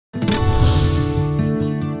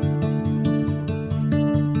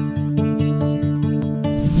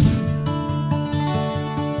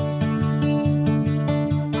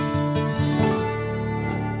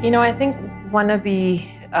I think one of the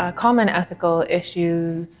common ethical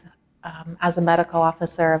issues as a medical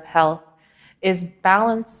officer of health is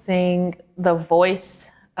balancing the voice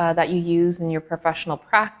that you use in your professional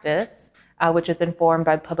practice, which is informed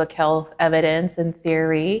by public health evidence and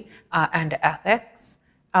theory and ethics,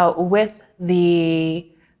 with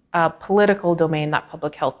the political domain that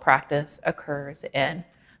public health practice occurs in.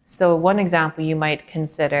 So one example you might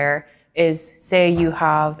consider is, say you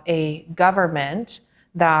have a government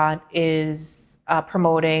that is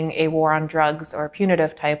promoting a war on drugs or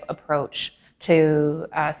punitive type approach to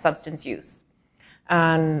substance use.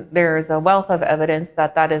 And there's a wealth of evidence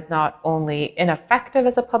that that is not only ineffective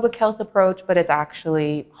as a public health approach, but it's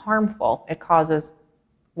actually harmful. It causes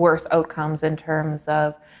worse outcomes in terms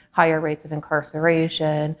of higher rates of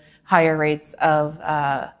incarceration, higher rates of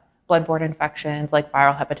bloodborne infections like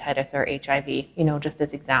viral hepatitis or HIV, just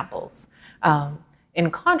as examples. In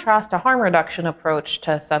contrast, a harm reduction approach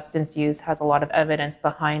to substance use has a lot of evidence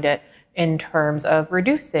behind it in terms of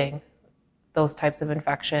reducing those types of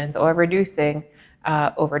infections or reducing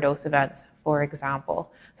overdose events, for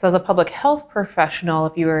example. So as a public health professional,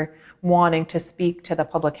 if you were wanting to speak to the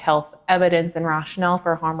public health evidence and rationale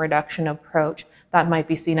for a harm reduction approach, that might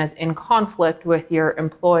be seen as in conflict with your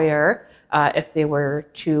employer if they were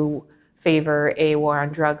to favor a war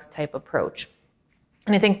on drugs type approach.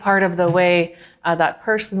 And I think part of the way that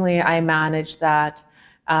personally I manage that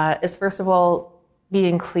is, first of all,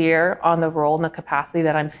 being clear on the role and the capacity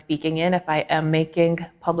that I'm speaking in if I am making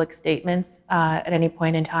public statements at any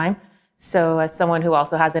point in time. So as someone who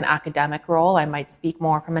also has an academic role, I might speak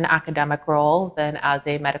more from an academic role than as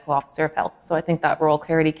a medical officer of health. So I think that role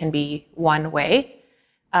clarity can be one way.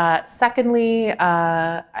 Secondly,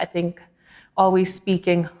 I think always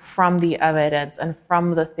speaking from the evidence and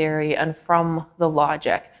from the theory and from the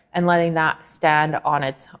logic and letting that stand on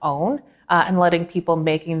its own and letting people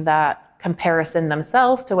making that comparison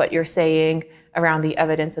themselves to what you're saying around the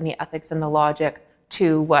evidence and the ethics and the logic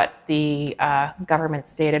to what the government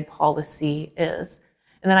stated policy is.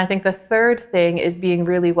 And then I think the third thing is being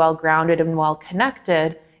really well grounded and well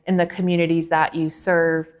connected in the communities that you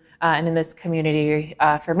serve. And in this community,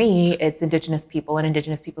 for me, it's Indigenous people and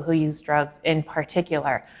Indigenous people who use drugs in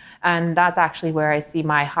particular. And that's actually where I see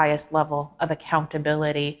my highest level of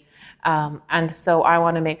accountability. And so I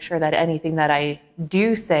want to make sure that anything that I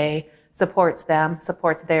do say supports them,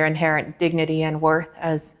 supports their inherent dignity and worth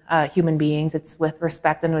as human beings. It's with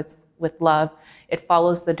respect and with love. It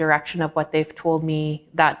follows the direction of what they've told me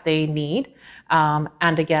that they need.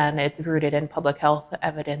 And again, it's rooted in public health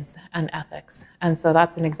evidence and ethics. And so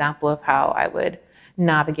that's an example of how I would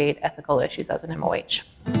navigate ethical issues as an MOH.